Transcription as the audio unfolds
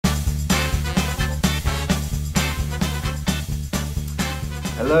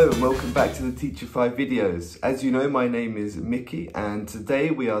Hello and welcome back to the Teachify videos. As you know, my name is Mickey and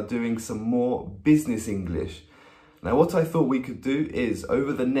today we are doing some more business English. Now what I thought we could do is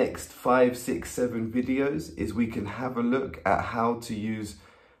over the next 5, 6, 7 videos is we can have a look at how to use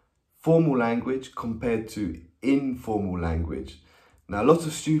formal language compared to informal language. Now a lot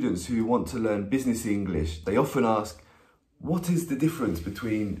of students who want to learn business English, they often ask, what is the difference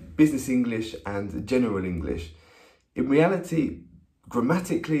between business English and general English? In reality,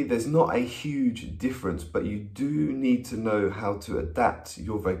 grammatically, there's not a huge difference, but you do need to know how to adapt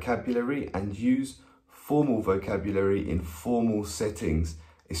your vocabulary and use formal vocabulary in formal settings,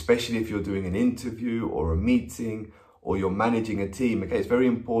 especially if you're doing an interview or a meeting or you're managing a team. Okay, it's very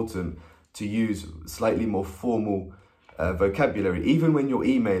important to use slightly more formal vocabulary. Even when you're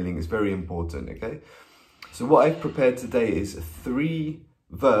emailing, it's very important, okay? So what I've prepared today is 3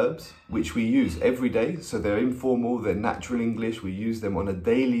 verbs which we use every day. So they're informal, they're natural English, we use them on a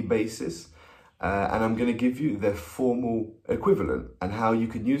daily basis. And I'm going to give you their formal equivalent and how you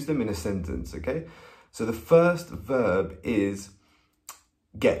can use them in a sentence, okay? So the first verb is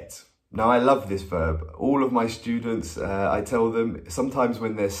get. Now I love this verb. All of my students, I tell them sometimes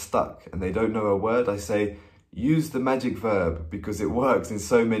when they're stuck and they don't know a word, I say, use the magic verb because it works in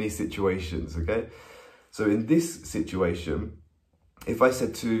so many situations, okay? So in this situation, if I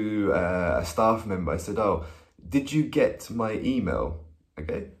said to a staff member, I said, oh, did you get my email?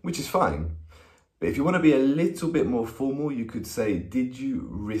 Okay, which is fine. But if you want to be a little bit more formal, you could say, did you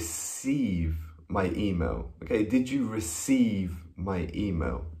receive my email? Okay, did you receive my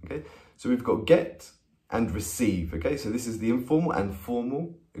email? Okay, so we've got get and receive. Okay, so this is the informal and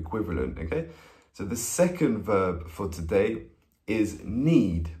formal equivalent. Okay, so the second verb for today is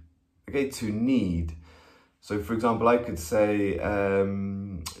need. Okay, to need. So for example, I could say,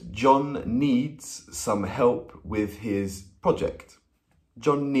 John needs some help with his project.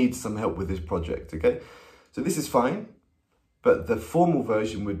 John needs some help with his project, okay? So this is fine, but the formal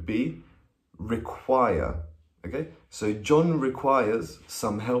version would be require, okay? So John requires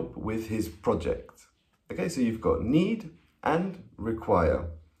some help with his project. Okay, so you've got need and require.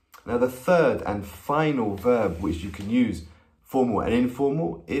 Now the third and final verb which you can use, formal and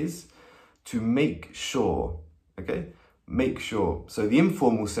informal, is to make sure, okay? Make sure. So the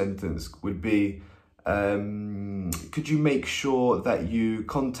informal sentence would be, could you make sure that you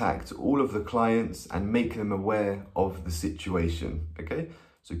contact all of the clients and make them aware of the situation, okay?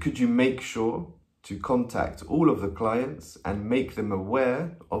 So could you make sure to contact all of the clients and make them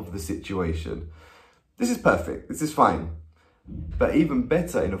aware of the situation? This is perfect, this is fine. But even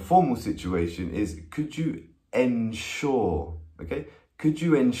better in a formal situation is, could you ensure, okay? Could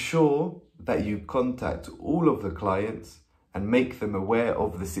you ensure that you contact all of the clients and make them aware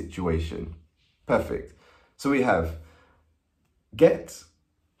of the situation? Perfect. So we have get,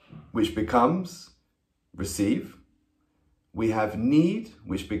 which becomes receive. We have need,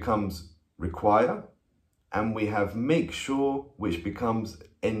 which becomes require. And we have make sure, which becomes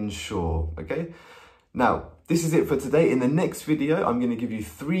ensure, okay? Now, this is it for today. In the next video, I'm going to give you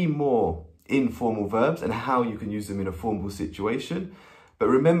 3 more informal verbs and how you can use them in a formal situation. But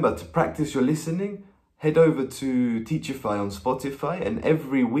remember, to practice your listening, head over to Teachify on Spotify, and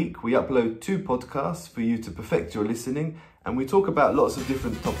every week we upload 2 podcasts for you to perfect your listening, and we talk about lots of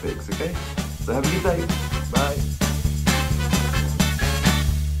different topics, okay? So have a good day. Bye.